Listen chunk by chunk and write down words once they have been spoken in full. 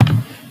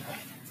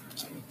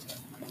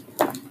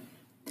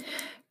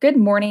Good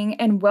morning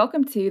and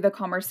welcome to the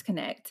Commerce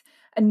Connect,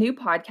 a new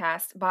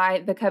podcast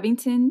by the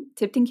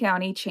Covington-Tipton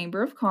County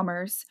Chamber of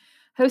Commerce,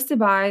 hosted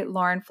by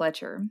Lauren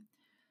Fletcher.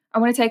 I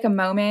want to take a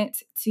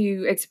moment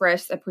to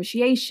express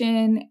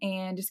appreciation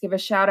and just give a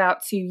shout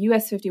out to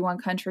US 51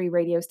 Country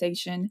radio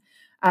station.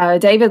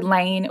 David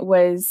Lane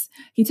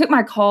he took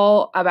my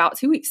call about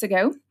 2 weeks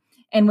ago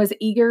and was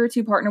eager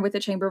to partner with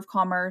the Chamber of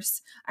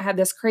Commerce. I had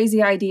this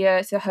crazy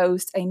idea to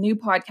host a new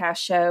podcast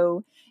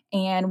show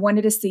and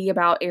wanted to see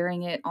about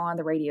airing it on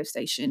the radio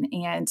station.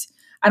 And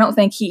I don't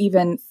think he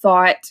even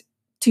thought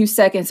 2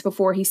 seconds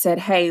before he said,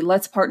 "Hey,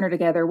 let's partner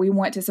together. We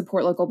want to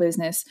support local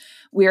business.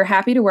 We are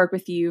happy to work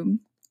with you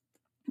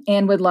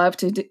and would love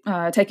to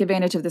take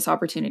advantage of this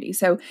opportunity."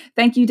 So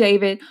thank you,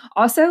 David.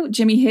 Also,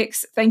 Jimmy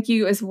Hicks, thank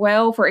you as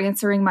well for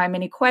answering my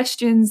many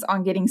questions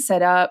on getting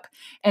set up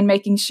and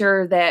making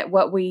sure that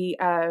what we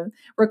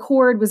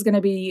record was going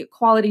to be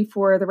quality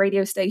for the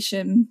radio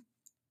station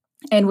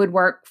and would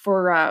work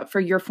for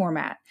your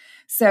format.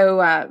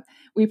 So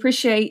we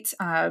appreciate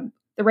the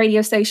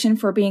radio station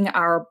for being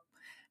our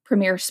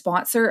premier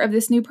sponsor of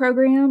this new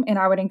program. And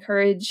I would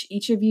encourage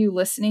each of you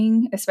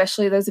listening,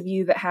 especially those of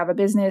you that have a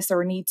business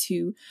or need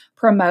to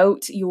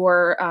promote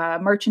your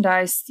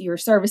merchandise, your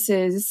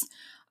services,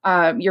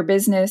 your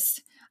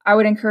business, I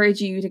would encourage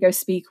you to go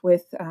speak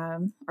with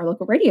our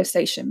local radio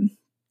station.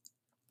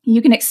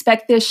 You can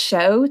expect this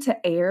show to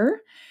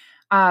air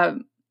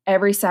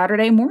every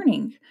Saturday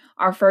morning.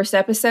 Our first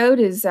episode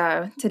is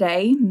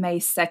today, May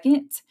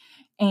 2nd,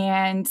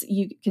 and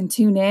you can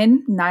tune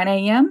in 9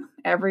 a.m.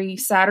 every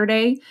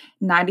Saturday,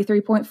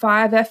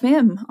 93.5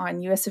 FM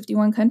on US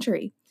 51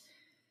 Country.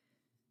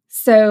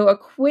 So a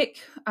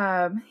quick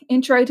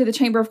intro to the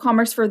Chamber of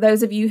Commerce for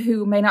those of you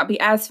who may not be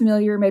as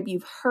familiar. Maybe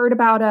you've heard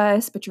about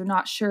us, but you're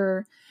not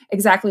sure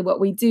exactly what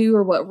we do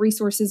or what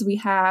resources we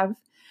have.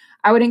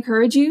 I would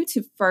encourage you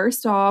to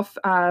first off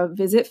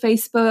visit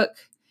Facebook,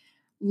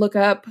 look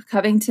up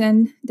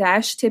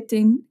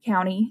Covington-Tipton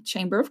County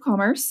Chamber of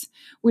Commerce.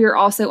 We are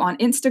also on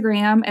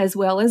Instagram as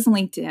well as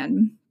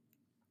LinkedIn.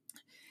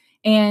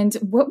 And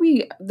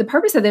the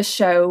purpose of this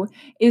show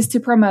is to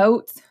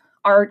promote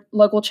our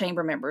local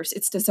chamber members.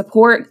 It's to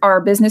support our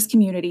business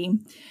community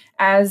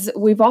as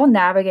we've all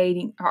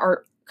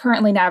are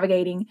currently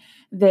navigating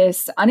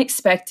this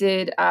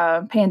unexpected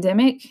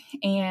pandemic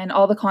and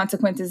all the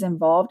consequences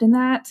involved in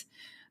that.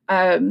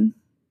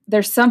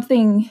 There's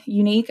something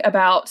unique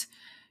about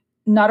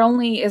not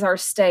only is our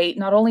state,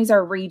 not only is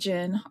our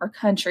region, our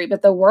country,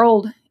 but the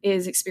world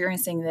is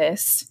experiencing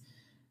this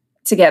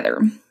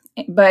together.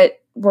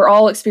 But we're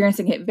all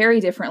experiencing it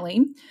very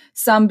differently.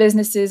 Some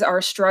businesses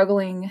are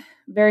struggling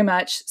very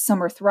much.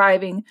 Some are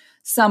thriving.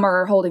 Some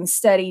are holding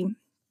steady.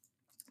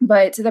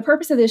 But the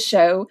purpose of this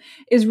show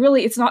is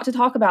really, it's not to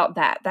talk about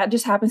that. That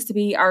just happens to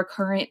be our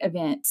current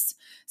events.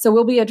 So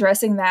we'll be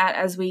addressing that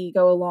as we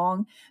go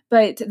along.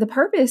 But the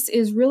purpose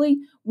is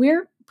really,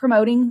 we're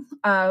promoting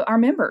our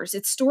members.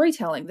 It's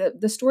storytelling,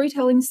 the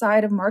storytelling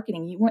side of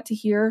marketing. You want to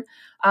hear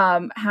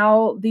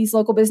how these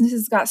local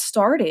businesses got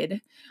started,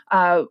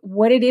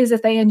 what it is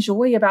that they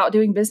enjoy about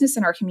doing business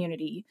in our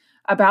community,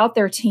 about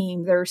their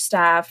team, their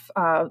staff,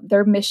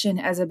 their mission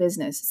as a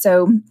business.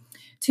 So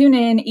tune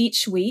in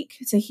each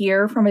week to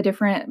hear from a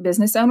different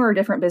business owner or a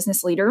different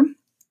business leader.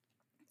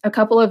 A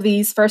couple of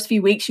these first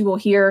few weeks, you will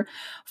hear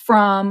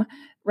from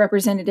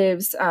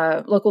representatives,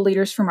 local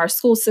leaders from our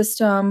school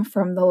system,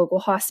 from the local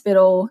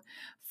hospital,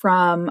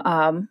 from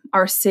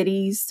our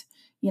cities,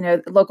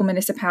 local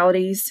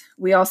municipalities.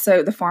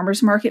 The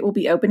farmers market will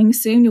be opening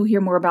soon. You'll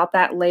hear more about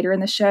that later in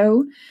the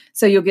show.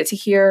 So you'll get to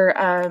hear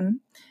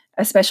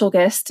a special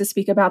guest to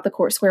speak about the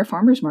Court Square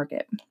Farmers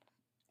Market.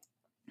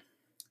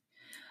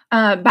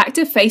 Back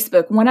to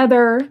Facebook. One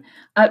other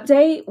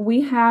update,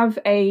 we have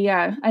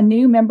a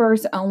new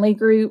members only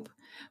group.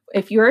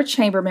 If you're a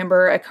chamber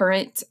member, a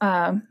current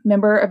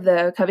member of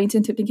the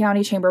Covington-Tipton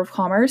County Chamber of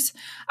Commerce,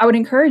 I would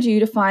encourage you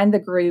to find the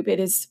group. It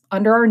is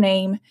under our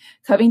name,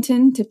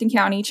 Covington-Tipton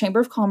County Chamber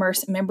of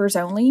Commerce Members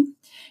Only.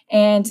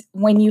 And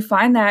when you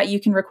find that, you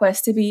can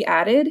request to be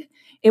added.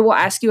 It will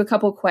ask you a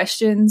couple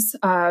questions,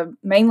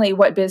 mainly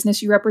what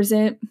business you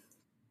represent,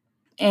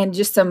 and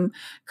just some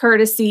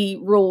courtesy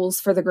rules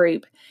for the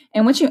group.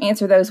 And once you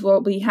answer those,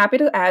 we'll be happy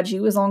to add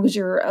you as long as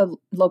you're a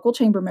local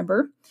chamber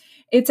member.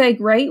 It's a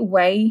great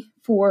way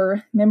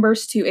for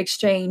members to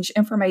exchange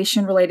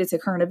information related to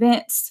current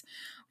events,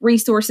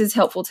 resources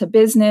helpful to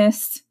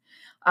business,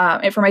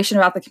 information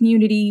about the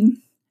community,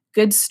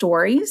 good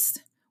stories.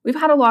 We've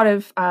had a lot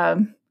of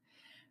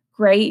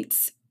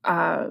great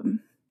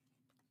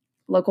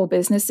local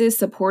businesses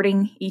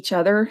supporting each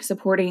other,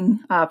 supporting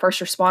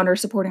first responders,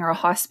 supporting our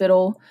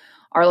hospital,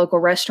 our local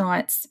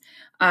restaurants.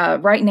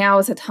 Right now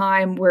is a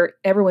time where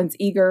everyone's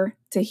eager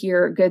to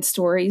hear good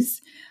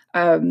stories,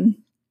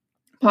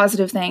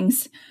 positive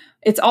things.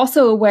 It's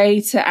also a way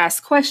to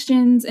ask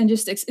questions and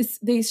just it's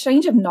the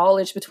exchange of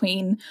knowledge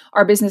between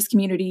our business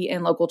community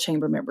and local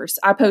chamber members.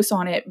 I post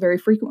on it very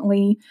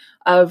frequently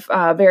of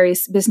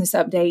various business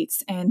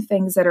updates and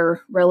things that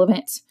are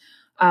relevant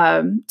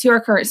to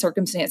our current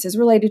circumstances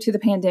related to the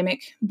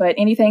pandemic, but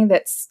anything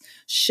that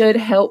should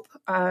help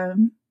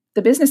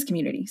the business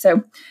community.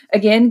 So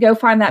again, go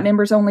find that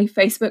members only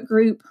Facebook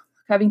group,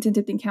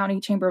 Covington-Tipton County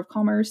Chamber of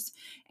Commerce,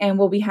 and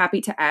we'll be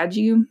happy to add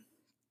you.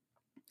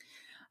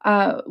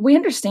 We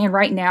understand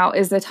right now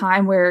is the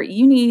time where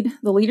you need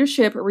the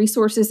leadership,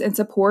 resources, and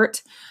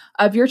support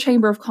of your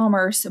Chamber of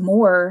Commerce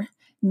more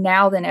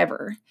now than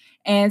ever.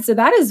 And so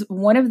that is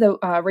one of the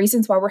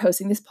reasons why we're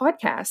hosting this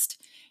podcast.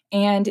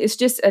 And it's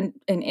just an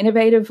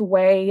innovative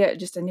way,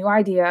 just a new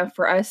idea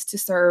for us to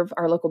serve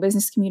our local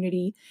business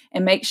community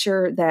and make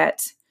sure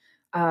that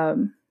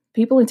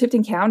people in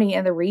Tipton County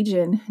and the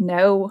region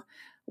know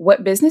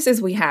what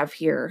businesses we have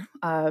here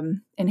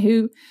and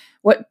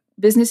what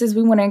businesses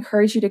we want to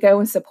encourage you to go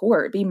and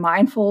support. Be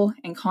mindful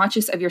and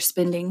conscious of your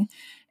spending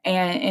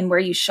and where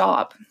you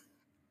shop.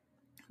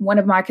 One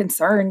of my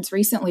concerns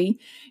recently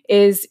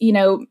is,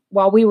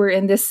 while we were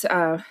in this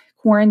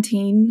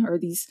quarantine or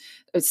these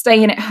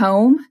staying at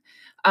home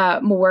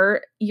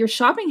more, your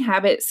shopping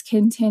habits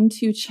can tend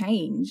to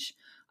change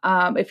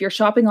if you're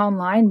shopping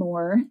online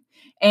more.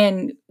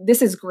 And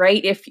this is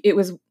great if it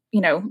was,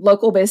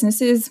 local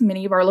businesses.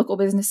 Many of our local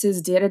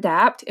businesses did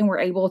adapt and were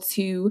able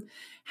to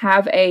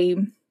have a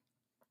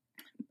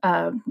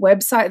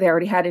website. They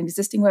already had an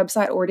existing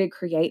website or did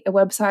create a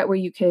website where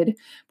you could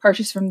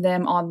purchase from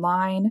them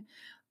online.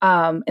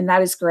 And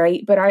that is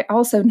great. But I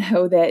also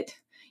know that,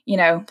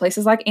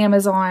 places like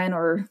Amazon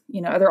or,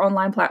 other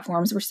online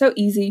platforms were so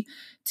easy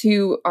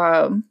to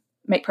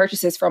make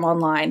purchases from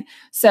online.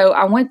 So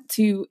I want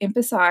to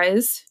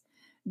emphasize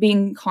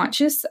being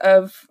conscious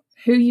of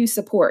who you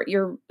support.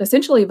 You're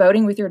essentially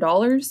voting with your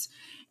dollars.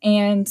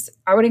 And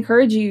I would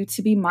encourage you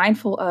to be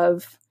mindful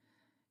of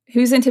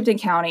who's in Tipton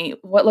County,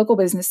 what local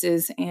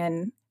businesses,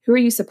 and who are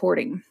you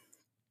supporting.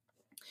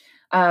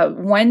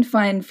 One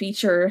fun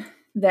feature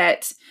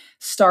that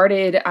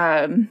started,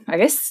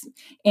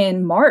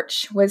 in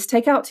March was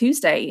Takeout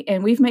Tuesday.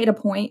 And we've made a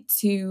point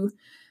to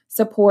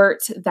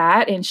support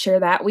that and share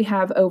that. We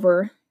have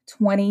over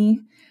 20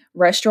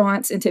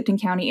 restaurants in Tipton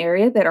County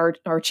area that are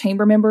our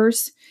chamber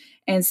members.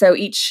 And so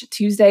each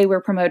Tuesday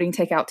we're promoting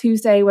Takeout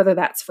Tuesday, whether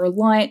that's for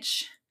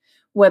lunch,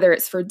 whether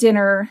it's for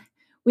dinner.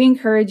 We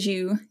encourage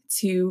you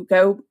to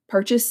go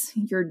purchase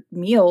your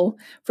meal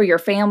for your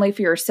family,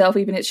 for yourself,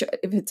 even if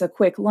it's a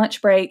quick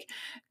lunch break.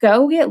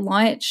 Go get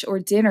lunch or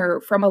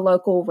dinner from a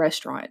local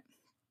restaurant.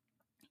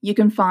 You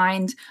can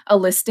find a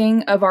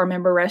listing of our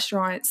member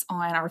restaurants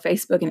on our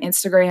Facebook and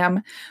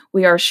Instagram.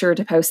 We are sure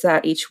to post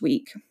that each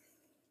week.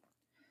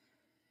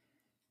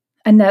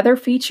 Another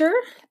feature,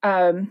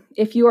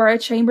 if you are a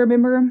chamber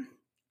member,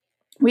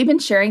 we've been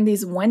sharing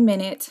these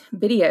 1-minute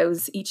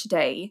videos each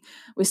day.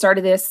 We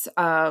started this,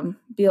 I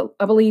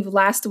believe,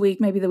 last week,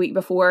 maybe the week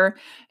before,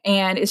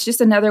 and it's just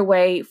another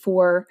way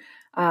for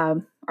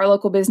our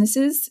local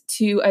businesses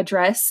to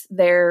address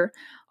their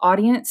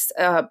audience,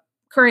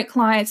 current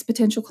clients,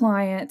 potential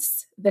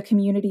clients, the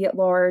community at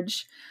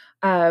large.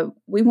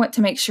 We want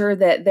to make sure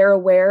that they're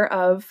aware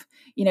of,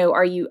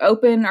 are you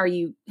open?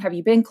 Have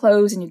you been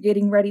closed and you're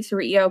getting ready to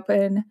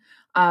reopen?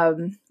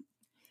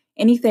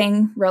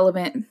 Anything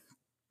relevant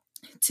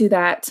to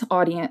that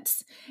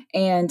audience.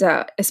 And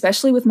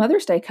especially with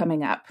Mother's Day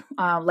coming up.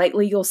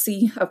 Lately, you'll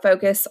see a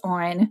focus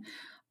on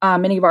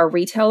many of our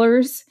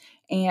retailers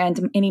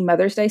and any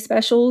Mother's Day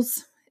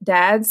specials.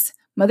 Dads,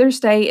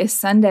 Mother's Day is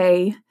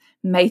Sunday,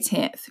 May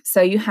 10th.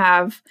 So you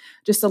have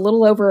just a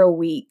little over a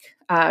week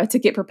to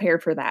get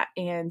prepared for that.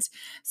 And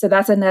so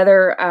that's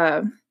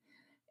another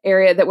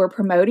area that we're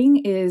promoting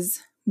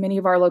is many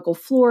of our local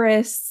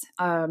florists,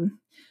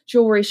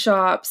 jewelry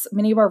shops,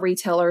 many of our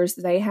retailers,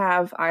 they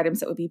have items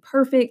that would be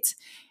perfect.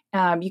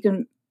 You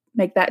can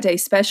make that day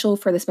special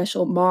for the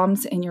special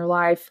moms in your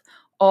life,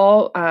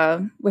 all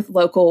with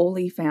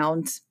locally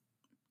found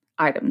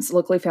items,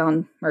 locally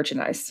found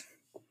merchandise.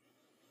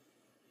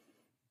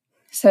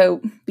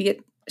 So be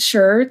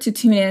sure to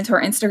tune in to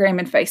our Instagram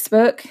and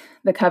Facebook,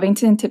 the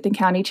Covington-Tipton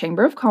County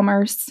Chamber of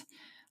Commerce,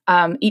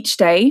 each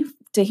day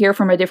to hear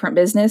from a different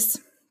business.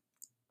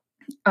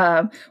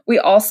 We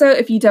also,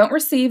 if you don't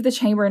receive the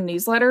chamber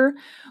newsletter,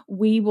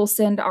 we will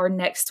send our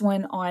next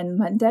one on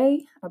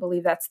Monday. I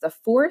believe that's the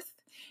 4th,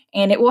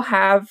 and it will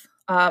have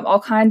all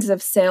kinds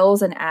of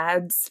sales and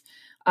ads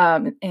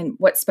and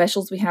what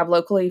specials we have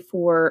locally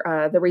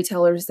for the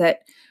retailers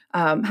that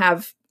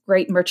have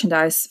great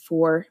merchandise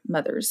for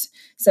mothers.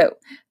 So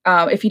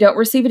if you don't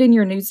receive it in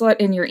your newsletter,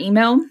 in your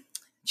email,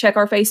 check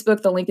our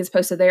Facebook. The link is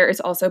posted there. It's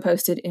also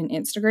posted in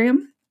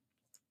Instagram.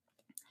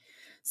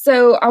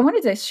 So I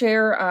wanted to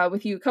share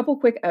with you a couple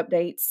quick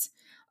updates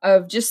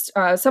of just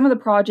some of the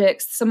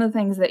projects, some of the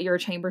things that your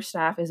chamber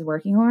staff is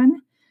working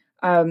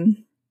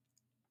on.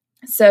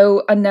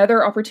 So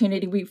another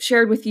opportunity, we've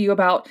shared with you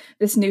about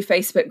this new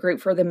Facebook group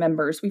for the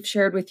members. We've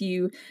shared with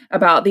you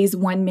about these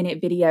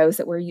 1-minute videos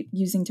that we're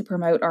using to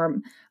promote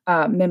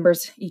our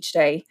members each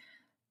day.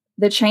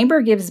 The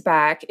Chamber Gives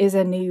Back is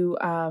a new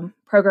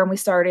program we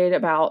started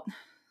about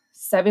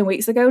 7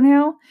 weeks ago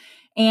now.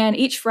 And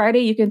each Friday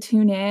you can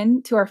tune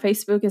in to our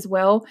Facebook as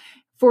well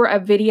for a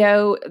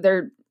video.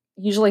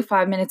 usually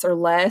 5 minutes or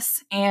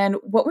less. And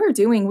what we're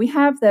doing, we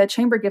have the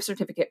Chamber Gift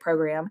Certificate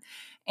program,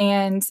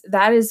 and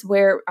that is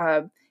where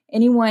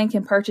anyone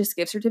can purchase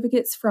gift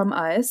certificates from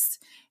us.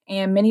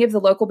 And many of the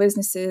local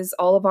businesses,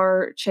 all of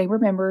our chamber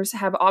members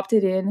have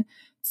opted in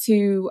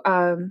to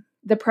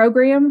the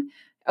program.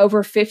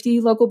 Over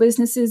 50 local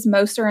businesses,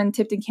 most are in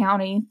Tipton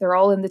County. They're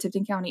all in the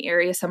Tipton County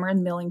area, some are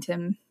in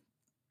Millington.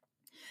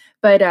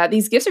 But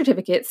these gift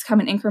certificates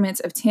come in increments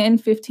of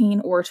 $10,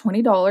 $15, or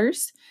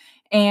 $20.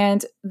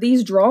 And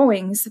these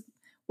drawings,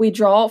 we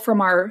draw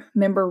from our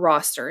member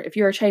roster. If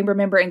you're a chamber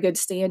member in good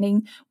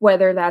standing,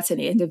 whether that's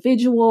an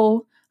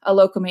individual, a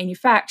local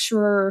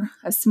manufacturer,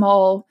 a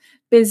small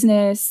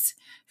business,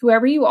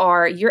 whoever you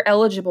are, you're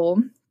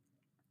eligible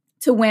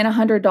to win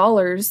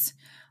 $100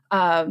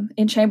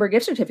 in chamber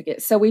gift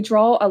certificates. So we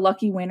draw a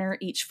lucky winner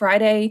each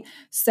Friday.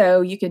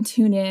 So you can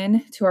tune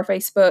in to our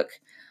Facebook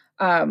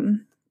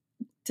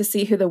to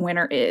see who the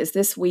winner is.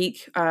 This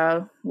week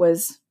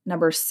was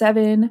number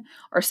 7,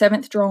 our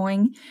 7th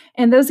drawing.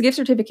 And those gift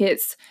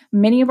certificates,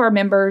 many of our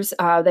members,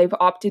 they've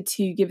opted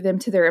to give them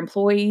to their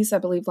employees. I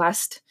believe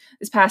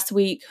this past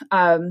week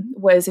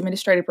was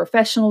Administrative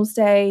Professionals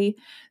Day.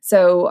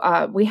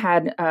 So we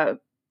had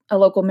a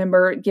local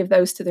member give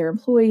those to their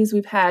employees.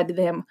 We've had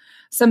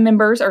some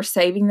members are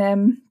saving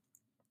them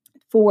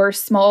for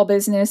small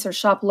business or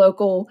shop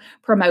local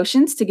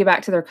promotions to give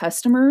back to their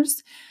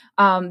customers.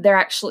 They're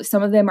actually,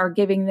 some of them are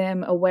giving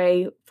them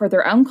away for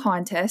their own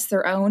contests,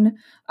 their own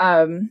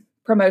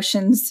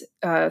promotions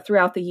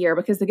throughout the year,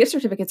 because the gift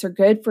certificates are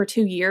good for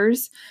 2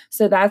 years.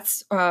 So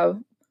that's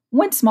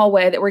one small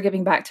way that we're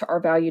giving back to our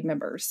valued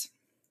members.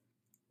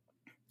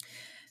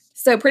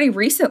 So pretty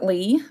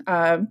recently,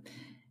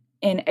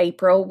 in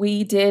April,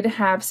 we did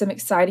have some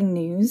exciting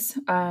news.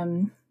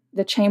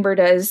 The Chamber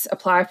does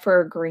apply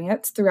for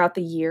grants throughout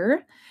the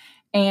year,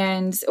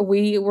 and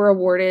we were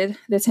awarded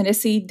the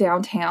Tennessee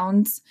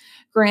Downtowns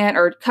grant,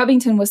 or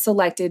Covington was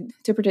selected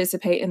to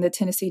participate in the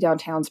Tennessee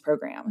Downtowns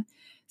program.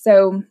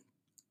 So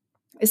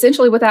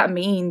essentially what that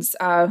means,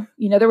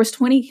 there was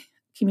 20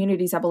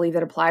 communities, I believe,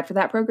 that applied for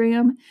that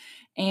program,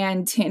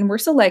 and 10 were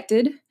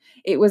selected.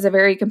 It was a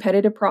very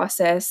competitive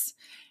process.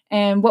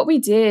 And what we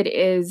did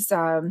is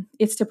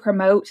it's to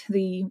promote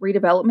the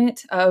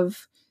redevelopment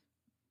of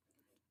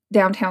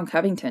downtown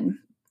Covington,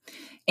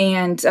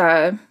 and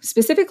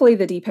specifically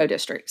the Depot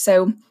District.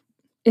 So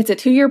it's a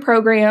 2-year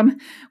program.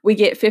 We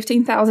get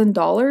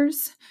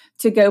 $15,000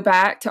 to go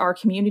back to our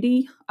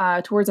community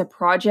towards a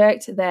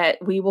project that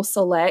we will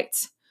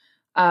select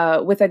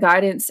with the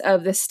guidance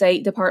of the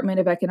State Department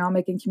of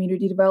Economic and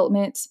Community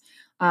Development,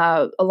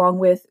 along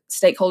with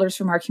stakeholders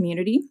from our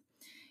community.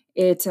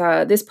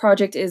 This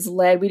project is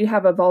led, we do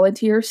have a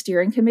volunteer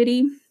steering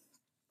committee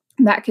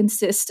that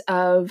consists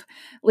of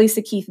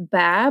Lisa Keith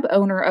Babb,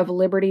 owner of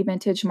Liberty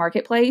Vintage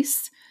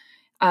Marketplace,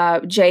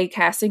 Jay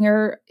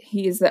Cassinger,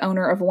 he is the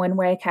owner of One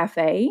Way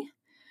Cafe.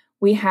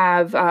 We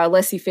have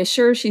Leslie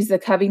Fisher, she's the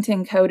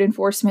Covington Code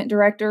Enforcement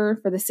Director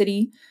for the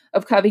City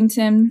of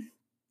Covington.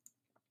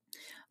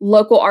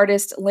 Local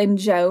artist Lynn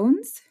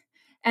Jones,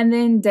 and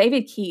then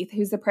David Keith,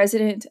 who's the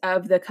president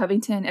of the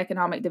Covington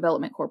Economic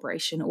Development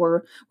Corporation,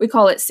 or we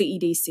call it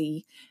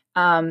CEDC.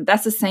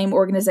 That's the same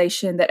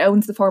organization that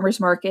owns the farmers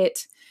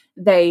market.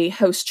 They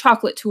host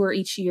chocolate tour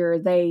each year.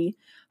 They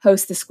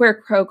host the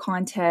Scarecrow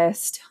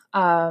contest,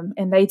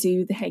 and they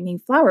do the hanging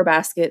flower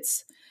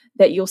baskets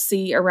that you'll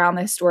see around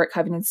the historic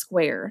Covington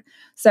Square.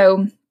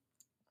 So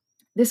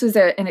this was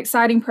an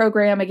exciting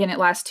program. Again, it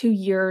lasts 2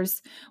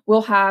 years.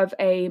 We'll have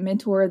a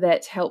mentor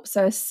that helps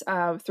us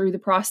through the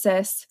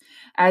process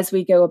as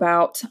we go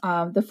about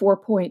the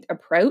 4-point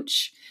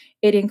approach.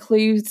 It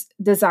includes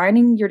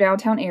designing your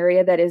downtown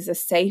area that is a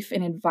safe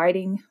and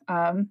inviting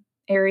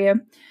area,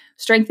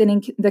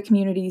 strengthening the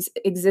community's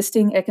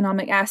existing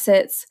economic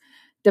assets,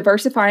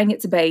 diversifying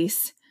its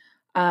base,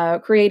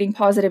 creating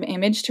positive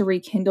image to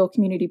rekindle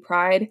community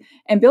pride,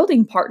 and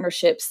building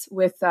partnerships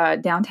with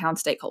downtown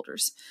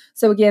stakeholders.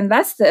 So again,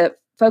 that's the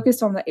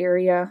focused on the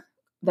area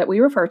that we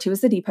refer to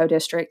as the Depot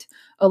District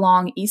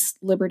along East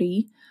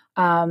Liberty,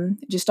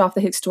 just off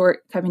the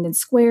historic Covington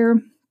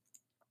Square.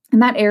 In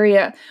that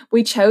area,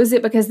 we chose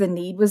it because the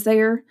need was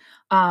there.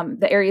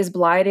 The area is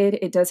blighted.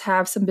 It does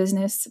have some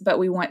business, but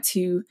we want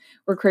to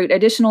recruit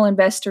additional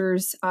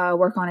investors,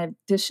 work on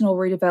additional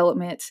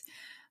redevelopment,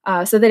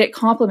 so that it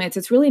complements.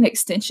 It's really an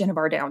extension of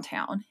our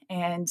downtown,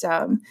 and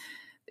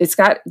it's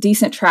got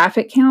decent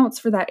traffic counts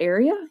for that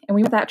area, and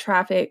we want that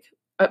traffic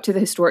up to the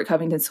historic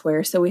Covington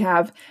Square. So we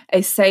have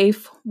a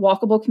safe,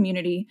 walkable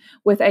community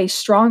with a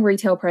strong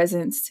retail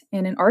presence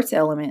and an arts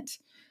element.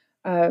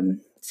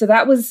 So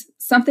that was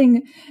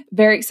something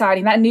very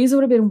exciting. That news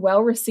would have been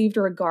well received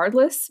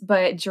regardless,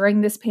 but during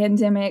this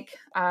pandemic,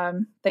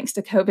 thanks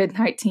to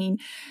COVID-19,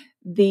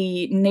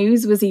 the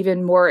news was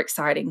even more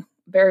exciting,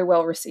 very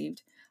well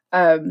received.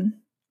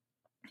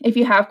 If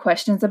you have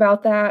questions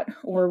about that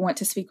or want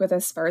to speak with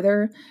us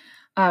further,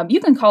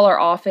 you can call our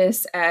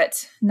office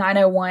at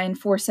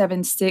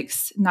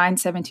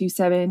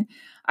 901-476-9727.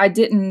 I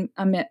didn't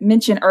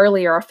mention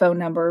earlier our phone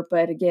number,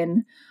 but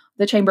again,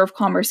 the Chamber of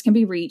Commerce can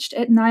be reached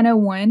at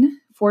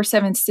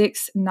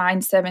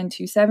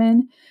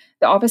 901-476-9727.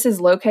 The office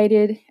is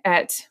located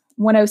at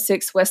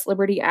 106 West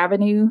Liberty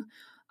Avenue,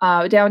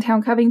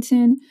 downtown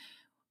Covington.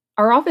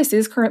 Our office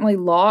is currently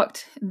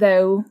locked,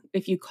 though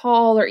if you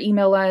call or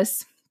email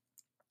us,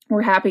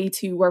 we're happy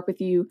to work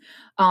with you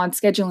on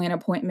scheduling an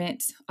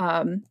appointment.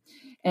 And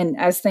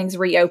as things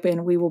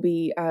reopen, we will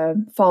be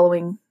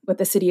following with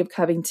the City of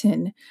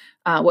Covington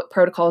what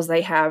protocols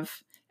they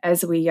have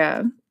as we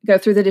go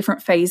through the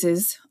different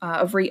phases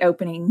of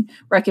reopening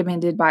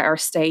recommended by our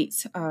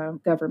state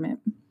government.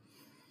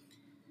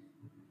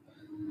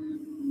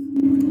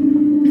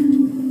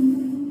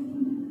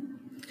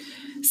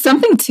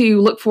 Something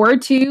to look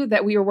forward to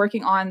that we are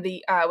working on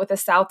with the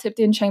South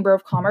Tipton Chamber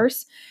of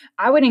Commerce.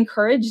 I would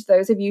encourage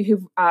those of you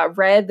who've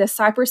read the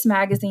Cypress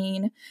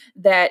magazine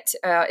that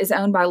is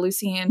owned by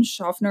Lucianne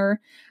Schaffner.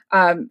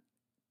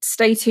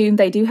 Stay tuned.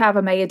 They do have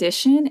a May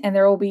edition, and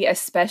there will be a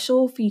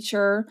special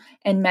feature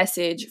and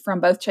message from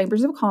both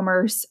Chambers of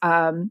Commerce.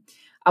 I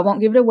won't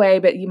give it away,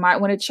 but you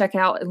might want to check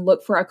out and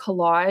look for a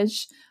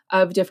collage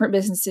of different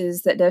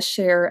businesses that does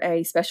share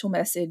a special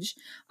message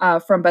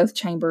from both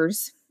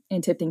chambers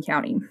in Tipton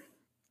County.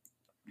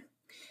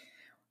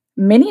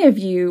 Many of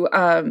you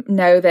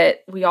know that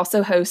we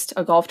also host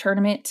a golf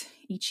tournament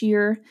each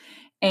year.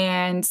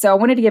 And so I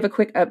wanted to give a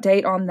quick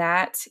update on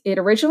that. It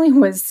originally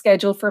was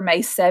scheduled for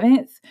May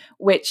 7th,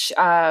 which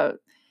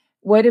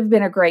would have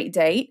been a great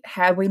date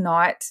had we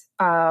not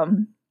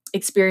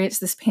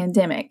experienced this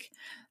pandemic.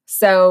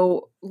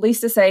 So, least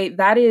to say,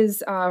 that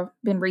is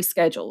been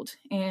rescheduled.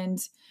 And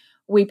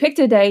we picked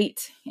a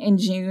date in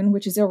June,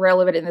 which is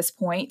irrelevant at this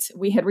point.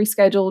 We had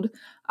rescheduled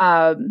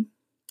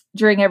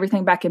during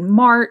everything back in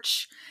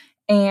March.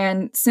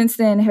 And since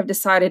then have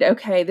decided,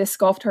 okay, this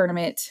golf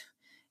tournament,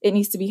 it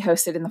needs to be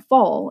hosted in the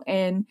fall.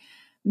 And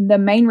the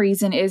main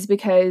reason is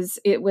because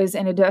it was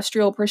an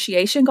industrial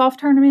appreciation golf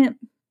tournament,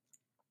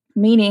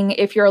 meaning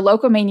if you're a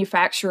local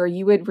manufacturer,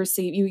 you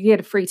get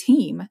a free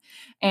team.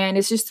 And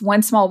it's just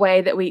one small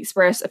way that we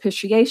express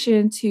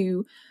appreciation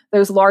to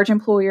those large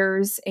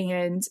employers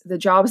and the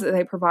jobs that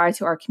they provide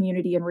to our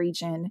community and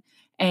region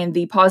and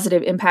the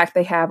positive impact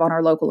they have on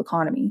our local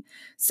economy.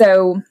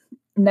 So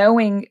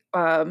knowing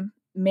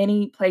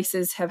many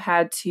places have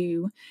had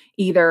to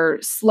either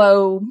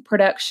slow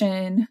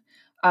production,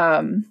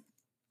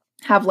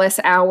 have less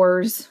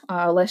hours,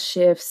 less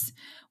shifts,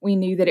 we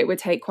knew that it would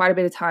take quite a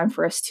bit of time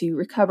for us to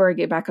recover and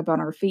get back up on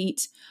our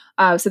feet.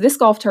 So this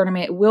golf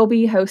tournament will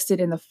be hosted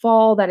in the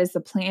fall. That is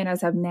the plan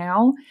as of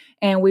now.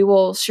 And we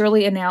will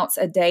surely announce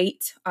a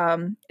date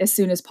as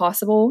soon as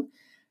possible.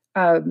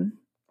 We're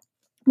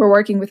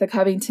working with the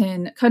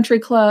Covington Country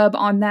Club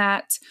on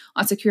that,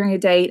 on securing a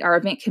date, our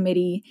event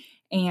committee,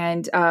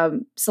 and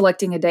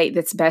selecting a date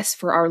that's best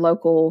for our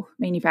local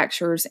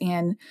manufacturers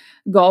and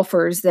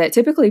golfers that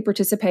typically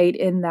participate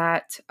in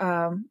that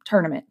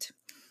tournament.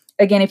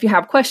 Again, if you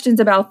have questions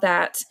about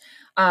that,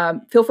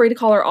 feel free to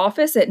call our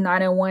office at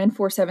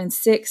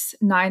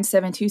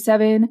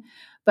 901-476-9727.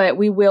 But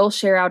we will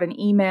share out an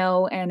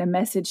email and a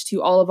message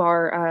to all of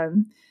our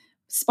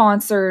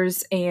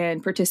sponsors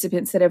and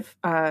participants that have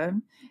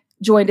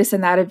joined us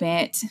in that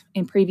event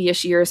in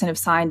previous years and have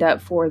signed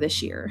up for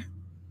this year.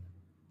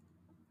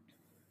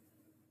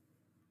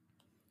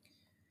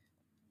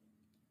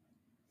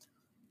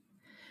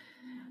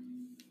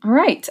 All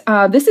right.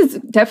 This is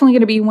definitely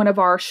going to be one of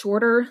our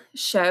shorter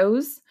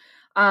shows.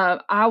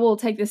 I will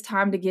take this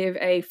time to give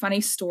share a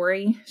funny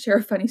story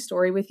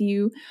with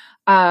you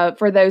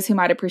for those who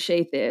might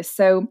appreciate this.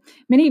 So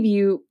many of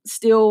you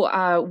still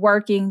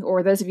working,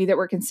 or those of you that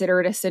were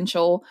considered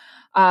essential,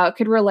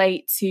 could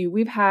relate to,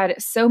 we've had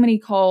so many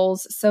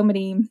calls, so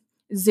many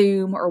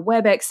Zoom or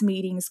WebEx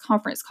meetings,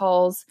 conference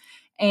calls.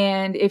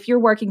 And if you're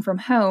working from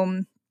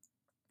home,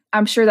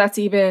 I'm sure that's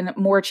even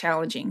more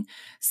challenging.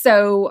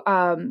 So,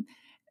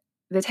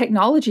 the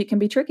technology can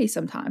be tricky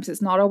sometimes.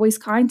 It's not always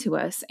kind to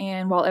us.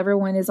 And while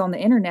everyone is on the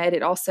internet,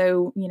 it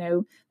also,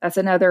 that's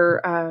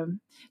another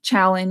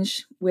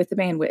challenge with the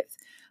bandwidth.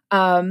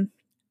 I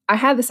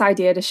had this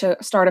idea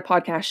to start a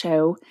podcast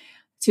show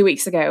 2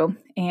 weeks ago.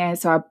 And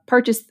so I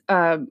purchased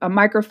a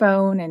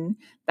microphone, and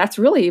that's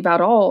really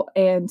about all.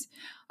 And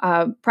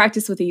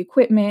practice with the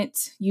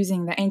equipment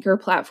using the Anchor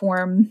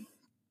platform.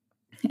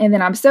 And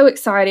then I'm so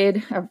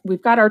excited.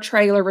 We've got our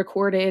trailer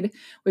recorded.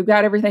 We've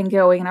got everything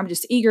going. And I'm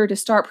just eager to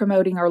start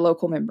promoting our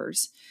local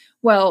members.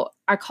 Well,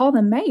 I called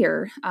the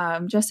mayor,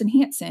 Justin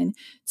Hansen,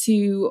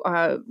 to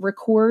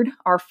record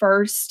our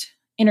first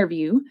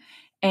interview.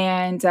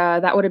 And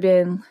that would have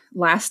been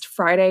last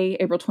Friday,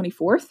 April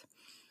 24th.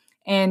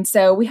 And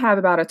so we have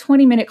about a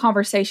 20-minute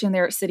conversation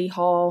there at City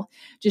Hall,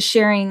 just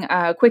sharing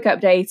quick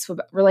updates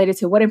related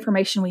to what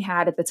information we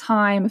had at the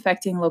time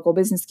affecting local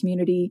business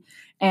community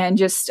and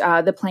just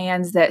the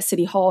plans that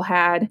City Hall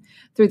had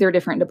through their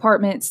different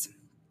departments.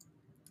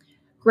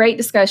 Great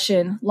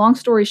discussion. Long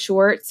story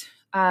short,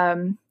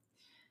 millennials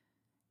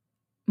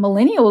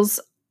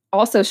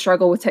also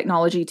struggle with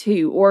technology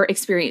too, or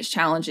experience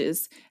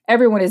challenges.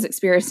 Everyone is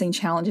experiencing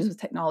challenges with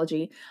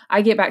technology.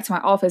 I get back to my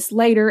office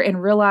later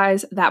and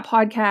realize that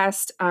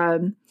podcast,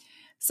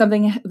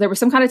 there was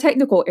some kind of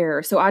technical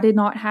error. So I did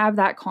not have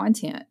that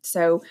content.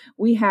 So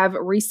we have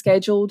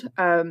rescheduled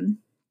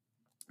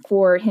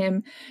for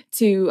him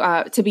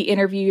to be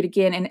interviewed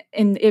again,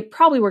 and it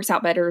probably works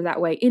out better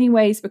that way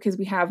anyways, because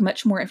we have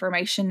much more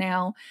information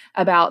now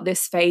about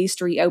this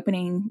phased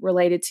reopening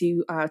related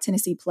to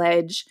Tennessee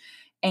Pledge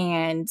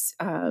and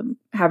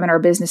having our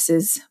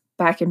businesses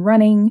back and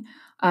running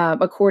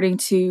according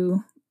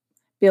to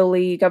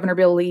Governor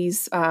Bill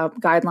Lee's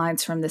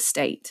guidelines from the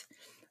state.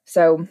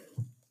 So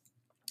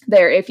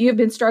there, if you have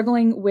been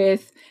struggling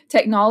with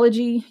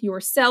technology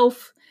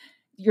yourself,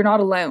 you're not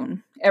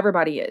alone.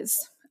 Everybody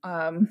is.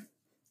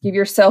 Give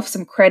yourself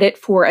some credit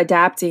for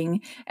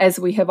adapting, as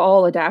we have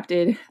all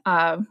adapted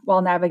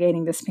while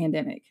navigating this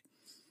pandemic.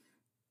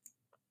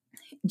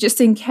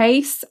 Just in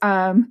case,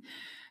 again,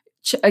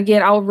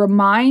 I'll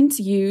remind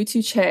you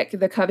to check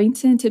the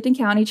Covington-Tipton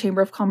County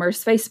Chamber of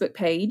Commerce Facebook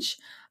page.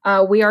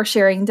 We are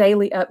sharing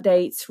daily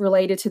updates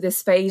related to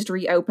this phased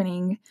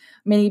reopening.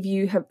 Many of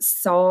you have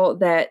saw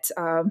that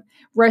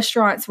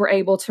restaurants were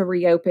able to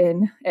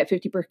reopen at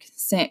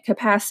 50%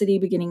 capacity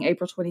beginning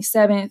April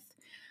 27th.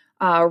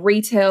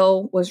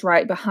 Retail was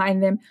right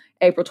behind them,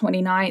 April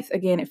 29th,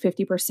 again at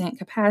 50%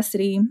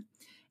 capacity.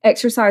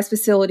 Exercise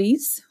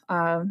facilities,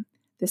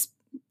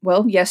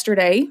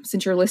 yesterday,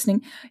 since you're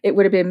listening, it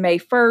would have been May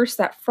 1st,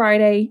 that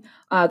Friday.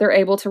 They're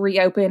able to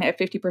reopen at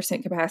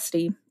 50%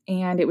 capacity.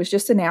 And it was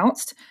just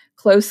announced,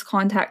 close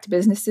contact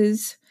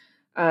businesses,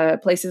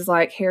 places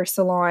like hair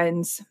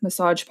salons,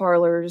 massage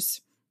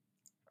parlors,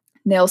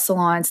 nail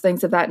salons,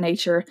 things of that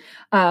nature,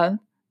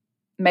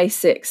 May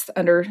 6th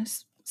under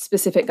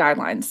specific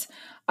guidelines.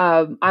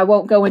 I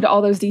won't go into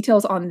all those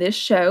details on this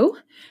show.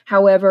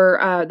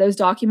 However, those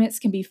documents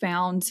can be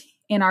found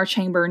in our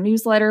chamber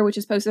newsletter, which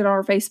is posted on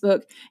our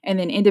Facebook, and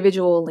then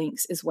individual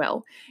links as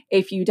well.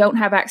 If you don't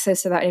have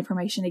access to that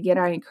information, again,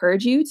 I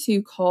encourage you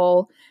to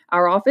call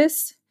our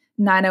office,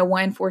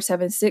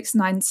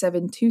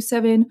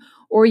 901-476-9727,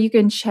 or you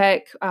can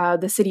check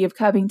the City of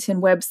Covington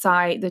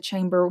website, the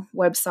chamber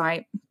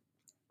website.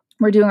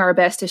 We're doing our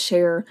best to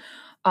share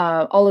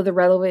all of the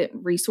relevant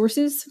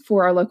resources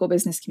for our local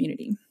business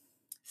community.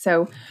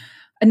 So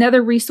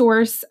another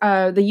resource,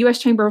 the U.S.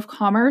 Chamber of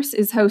Commerce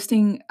is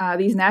hosting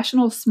these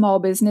National Small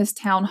Business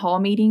Town Hall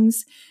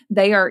meetings.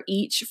 They are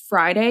each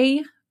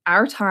Friday,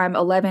 our time,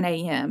 11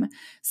 a.m.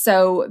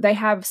 So they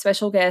have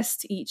special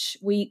guests each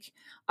week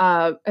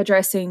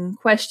addressing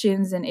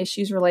questions and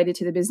issues related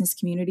to the business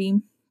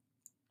community.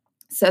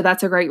 So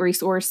that's a great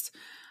resource.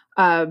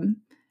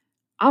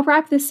 I'll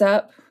wrap this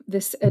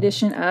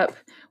edition up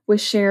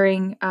with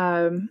sharing,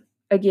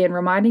 again,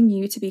 reminding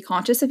you to be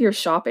conscious of your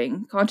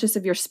shopping, conscious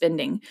of your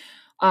spending.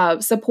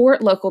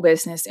 Support local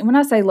business. And when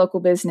I say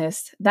local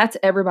business, that's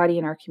everybody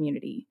in our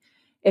community.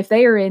 If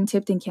they are in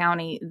Tipton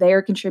County, they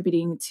are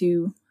contributing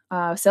to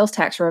sales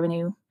tax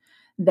revenue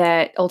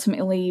that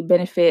ultimately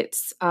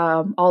benefits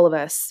all of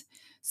us.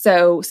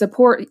 So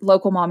support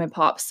local mom and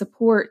pops,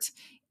 support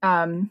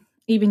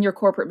even your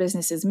corporate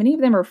businesses. Many of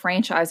them are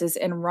franchises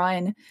and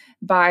run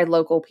by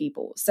local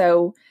people.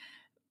 So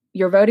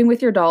you're voting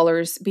with your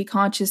dollars. Be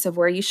conscious of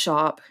where you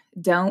shop.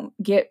 Don't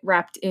get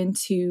wrapped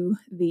into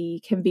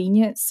the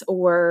convenience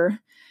or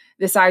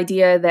this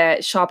idea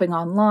that shopping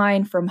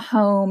online from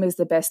home is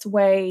the best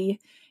way.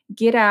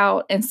 Get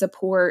out and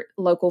support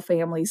local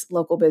families,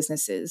 local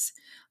businesses,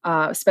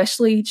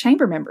 especially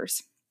chamber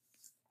members.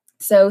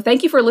 So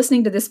thank you for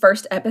listening to this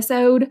first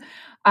episode.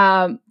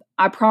 I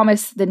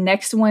promise the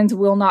next ones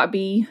will not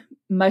be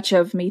much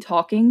of me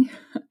talking.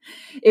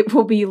 It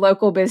will be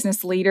local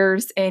business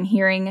leaders and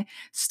hearing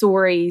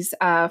stories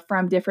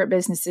from different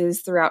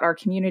businesses throughout our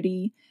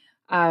community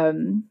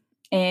and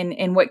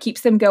what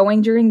keeps them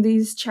going during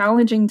these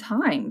challenging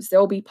times. There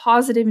will be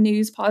positive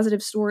news,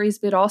 positive stories,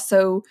 but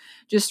also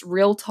just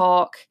real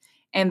talk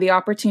and the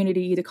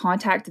opportunity to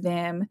contact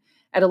them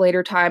at a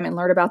later time and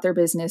learn about their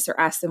business or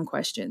ask them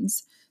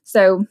questions.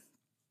 So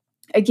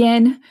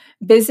again,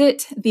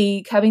 visit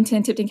the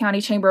Covington-Tipton County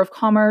Chamber of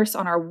Commerce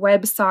on our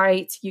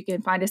website. You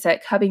can find us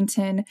at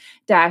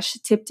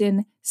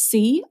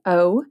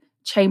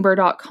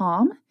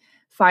Covington-Tipton-Co-Chamber.com.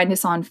 Find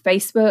us on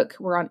Facebook.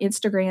 We're on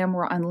Instagram.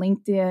 We're on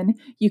LinkedIn.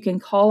 You can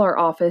call our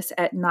office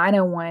at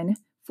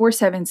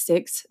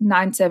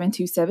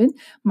 901-476-9727.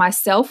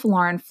 Myself,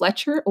 Lauren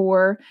Fletcher,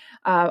 or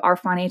our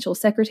financial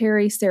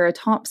secretary, Sarah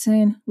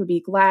Thompson, would be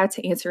glad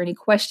to answer any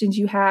questions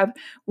you have.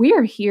 We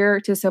are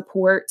here to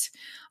support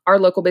our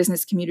local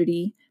business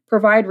community,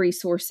 provide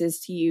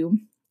resources to you,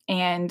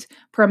 and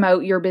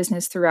promote your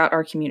business throughout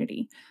our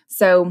community.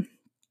 So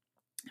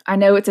I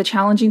know it's a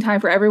challenging time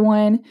for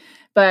everyone,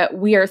 but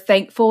we are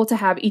thankful to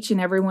have each and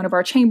every one of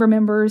our chamber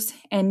members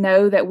and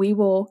know that we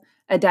will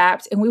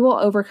adapt and we will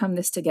overcome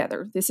this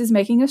together. This is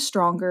making us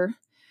stronger.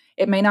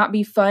 It may not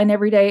be fun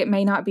every day. It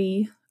may not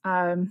be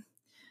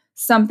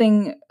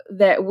something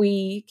that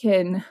we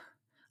can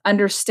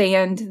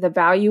understand the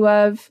value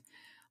of.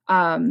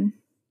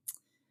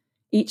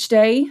 Each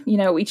day,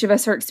 each of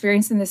us are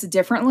experiencing this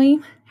differently.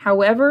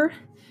 However,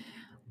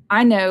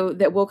 I know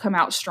that we'll come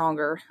out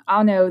stronger.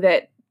 I'll know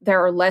that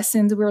there are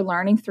lessons we're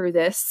learning through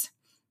this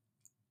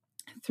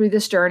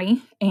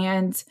journey,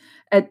 and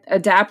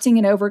adapting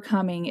and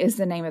overcoming is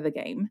the name of the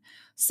game.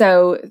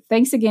 So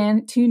thanks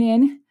again. Tune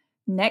in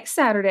next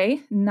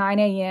Saturday, 9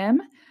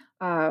 a.m.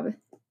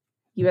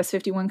 US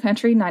 51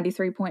 Country,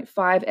 93.5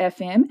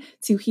 FM,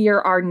 to hear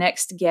our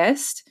next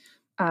guest.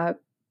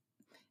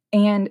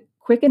 And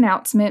quick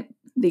announcement,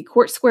 the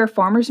Court Square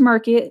Farmers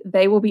Market,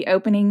 they will be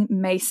opening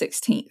May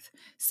 16th.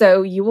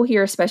 So you will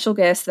hear a special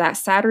guest that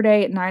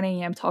Saturday at 9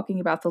 a.m. talking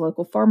about the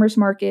local farmers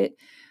market.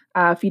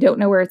 If you don't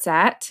know where it's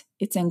at,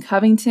 it's in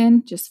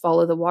Covington. Just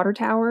follow the water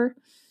tower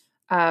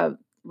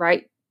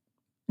right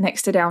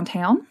next to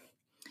downtown.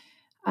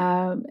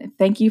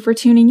 Thank you for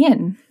tuning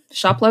in.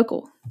 Shop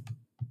local.